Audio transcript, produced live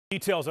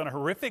Details on a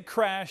horrific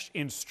crash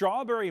in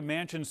Strawberry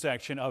Mansion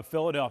section of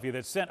Philadelphia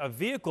that sent a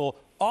vehicle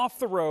off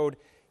the road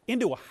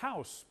into a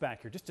house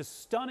back here. Just a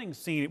stunning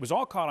scene. It was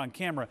all caught on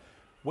camera.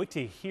 Wait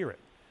till you hear it.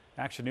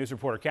 Action News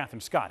reporter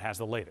Catherine Scott has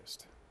the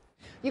latest.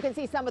 You can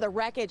see some of the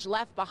wreckage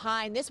left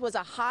behind. This was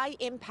a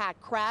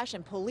high-impact crash,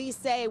 and police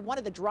say one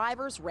of the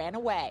drivers ran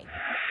away.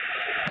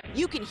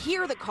 You can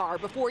hear the car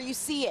before you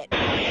see it.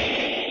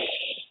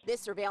 This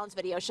surveillance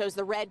video shows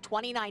the red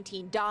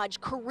 2019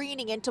 Dodge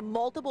careening into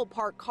multiple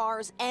parked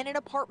cars and an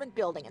apartment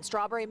building in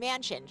Strawberry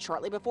Mansion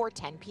shortly before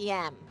 10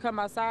 p.m. Come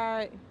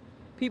outside,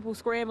 people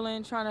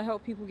scrambling, trying to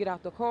help people get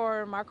out the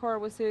car. My car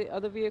was hit,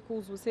 other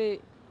vehicles was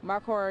hit.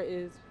 My car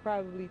is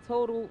probably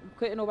total.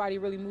 Couldn't nobody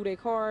really move their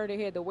car.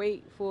 They had to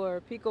wait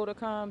for Pico to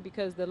come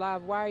because the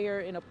live wire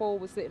and a pole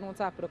was sitting on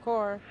top of the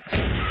car.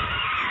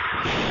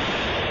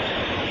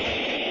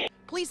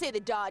 Police say the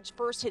Dodge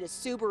first hit a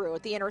Subaru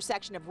at the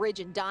intersection of Ridge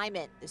and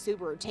Diamond. The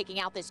Subaru taking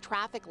out this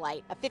traffic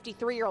light, a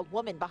 53-year-old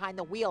woman behind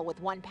the wheel with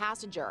one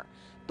passenger.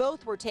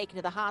 Both were taken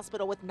to the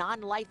hospital with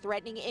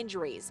non-life-threatening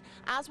injuries,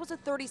 as was a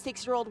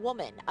 36-year-old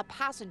woman, a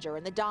passenger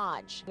in the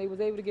Dodge. They was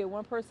able to get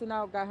one person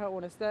out, got her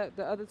on a step.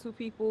 The other two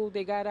people,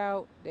 they got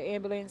out, the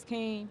ambulance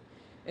came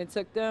and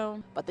took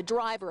them. But the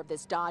driver of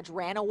this Dodge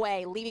ran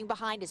away, leaving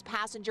behind his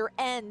passenger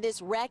and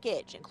this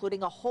wreckage,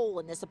 including a hole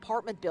in this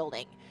apartment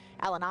building.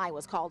 LNI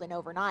was called in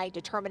overnight,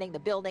 determining the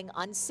building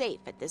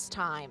unsafe at this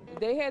time.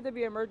 They had to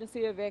be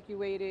emergency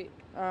evacuated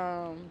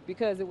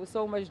because it was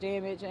so much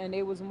damage, and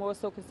they was more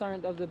so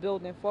concerned of the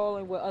building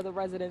falling with other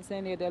residents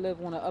in there that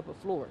live on the upper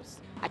floors.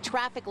 A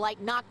traffic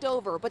light knocked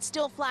over, but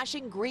still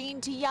flashing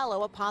green to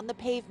yellow upon the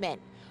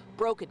pavement.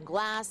 Broken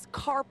glass,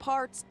 car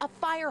parts, a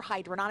fire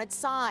hydrant on its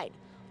side.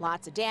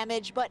 Lots of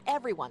damage, but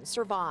everyone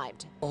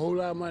survived. A whole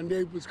lot of my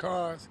neighbors'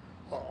 cars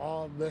are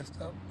all messed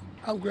up.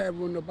 I'm glad there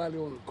wasn't nobody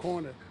on the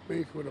corner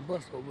waiting for the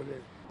bus over there.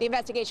 The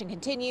investigation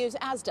continues,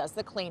 as does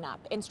the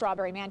cleanup. In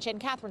Strawberry Mansion,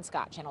 Catherine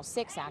Scott, Channel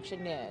 6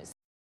 Action News.